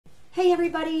Hey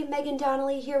everybody, Megan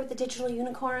Donnelly here with the Digital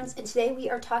Unicorns, and today we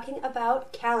are talking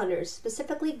about calendars,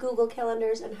 specifically Google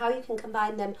Calendars, and how you can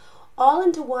combine them all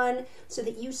into one so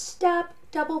that you stop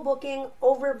double booking,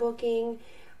 overbooking,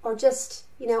 or just,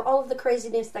 all of the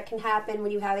craziness that can happen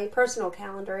when you have a personal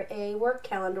calendar, a work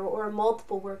calendar, or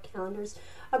multiple work calendars,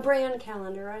 a brand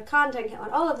calendar, a content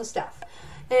calendar, all of the stuff.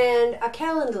 And a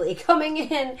Calendly coming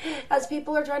in as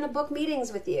people are trying to book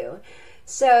meetings with you.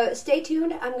 So stay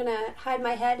tuned. I'm going to hide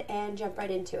my head and jump right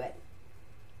into it.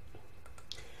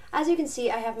 As you can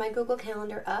see, I have my Google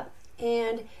Calendar up,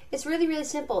 and it's really, really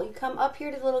simple. You come up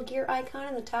here to the little gear icon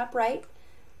in the top right,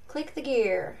 click the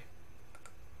gear,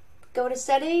 go to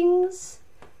settings,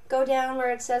 go down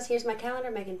where it says, here's my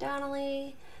calendar, Megan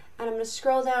Donnelly, and I'm going to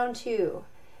scroll down to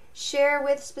share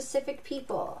with specific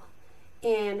people.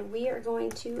 And we are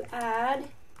going to add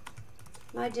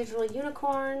my Digital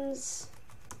Unicorns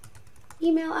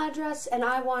email address, and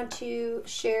I want to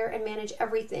share and manage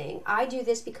everything. I do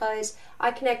this because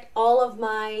I connect all of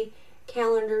my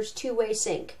calendars two-way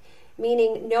sync,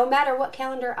 meaning no matter what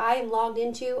calendar I am logged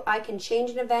into, I can change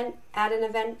an event, add an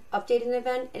event, update an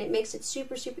event, and it makes it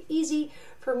super, super easy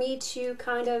for me to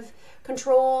kind of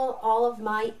control all of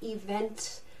my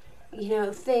event,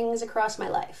 things across my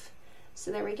life.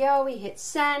 So there we go, we hit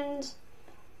send,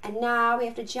 and now we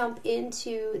have to jump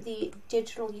into the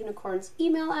Digital Unicorns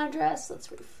email address.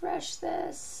 Let's refresh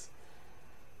this.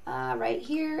 Right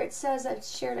here it says I've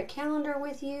shared a calendar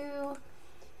with you.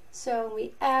 So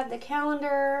we add the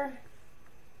calendar.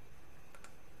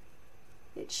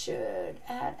 It should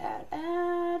add.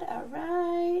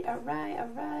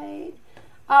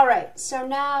 All right, so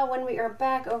now when we are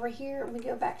back over here, we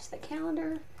go back to the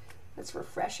calendar. Let's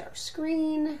refresh our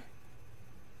screen.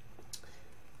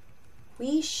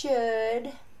 We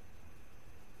should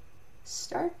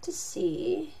start to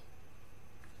see,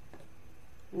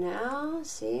 now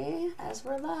see, as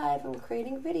we're live and we're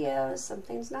creating videos,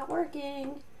 something's not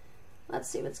working. Let's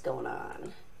see what's going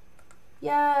on.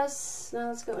 Yes, now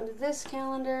let's go into this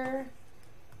calendar,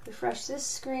 refresh this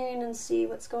screen and see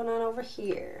what's going on over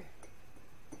here.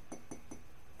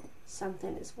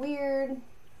 Something is weird.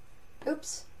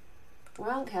 Oops,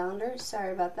 wrong calendar,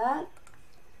 sorry about that.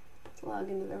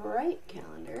 Log into the right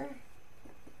calendar.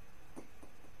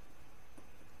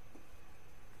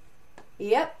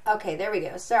 Yep, okay, there we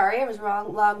go. Sorry, I was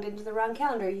logged into the wrong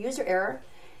calendar. User error.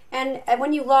 And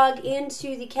when you log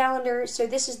into the calendar, so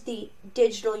this is the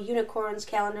Digital Unicorns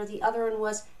calendar. The other one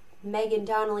was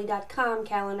megandonnelly.com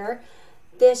calendar.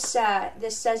 This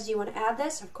says, do you want to add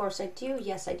this? Of course I do.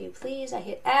 Yes, I do, please. I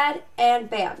hit add,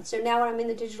 and bam. So now when I'm in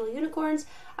the Digital Unicorns,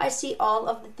 I see all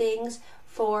of the things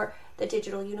for the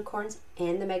Digital Unicorns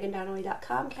and the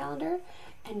megandonnelly.com calendar.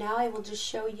 And now I will just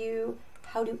show you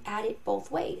how to add it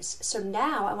both ways. So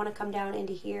now I want to come down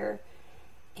into here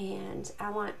and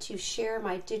I want to share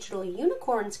my Digital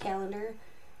Unicorns calendar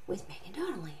with Megan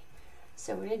Donnelly.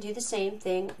 So we're going to do the same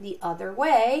thing the other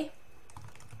way,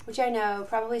 which I know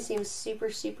probably seems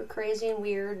super, super crazy and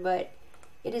weird, but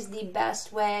it is the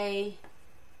best way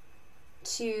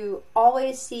to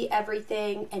always see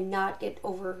everything and not get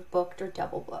overbooked or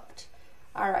double booked.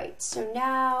 Alright, so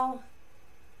now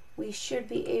we should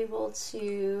be able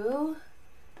to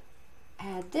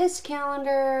add this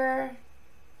calendar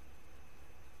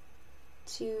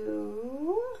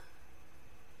to,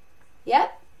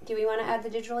 yep, do we want to add the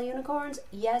Digital Unicorns?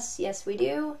 Yes, yes we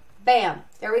do. Bam,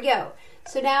 there we go.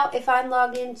 So now if I'm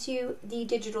logged into the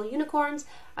Digital Unicorns,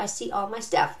 I see all my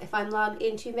stuff. If I'm logged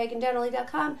into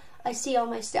megandonnelly.com, I see all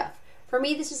my stuff. For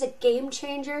me, this is a game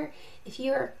changer. If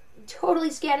you're totally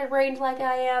scatterbrained like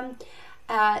I am,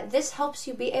 this helps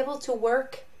you be able to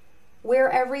work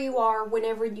wherever you are,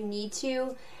 whenever you need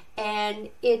to, and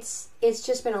it's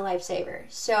just been a lifesaver.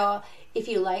 So if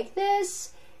you like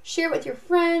this, share it with your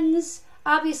friends.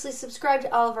 Obviously, subscribe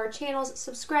to all of our channels,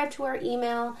 subscribe to our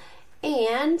email,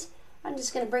 and I'm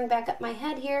just going to bring back up my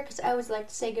head here because I always like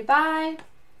to say goodbye.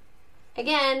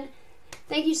 Again,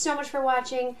 thank you so much for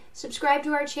watching. Subscribe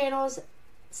to our channels,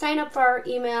 sign up for our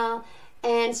email,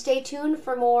 and stay tuned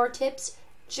for more tips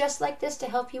just like this to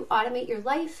help you automate your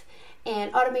life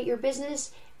and automate your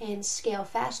business and scale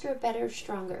faster, better,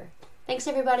 stronger. Thanks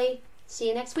everybody. See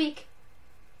you next week.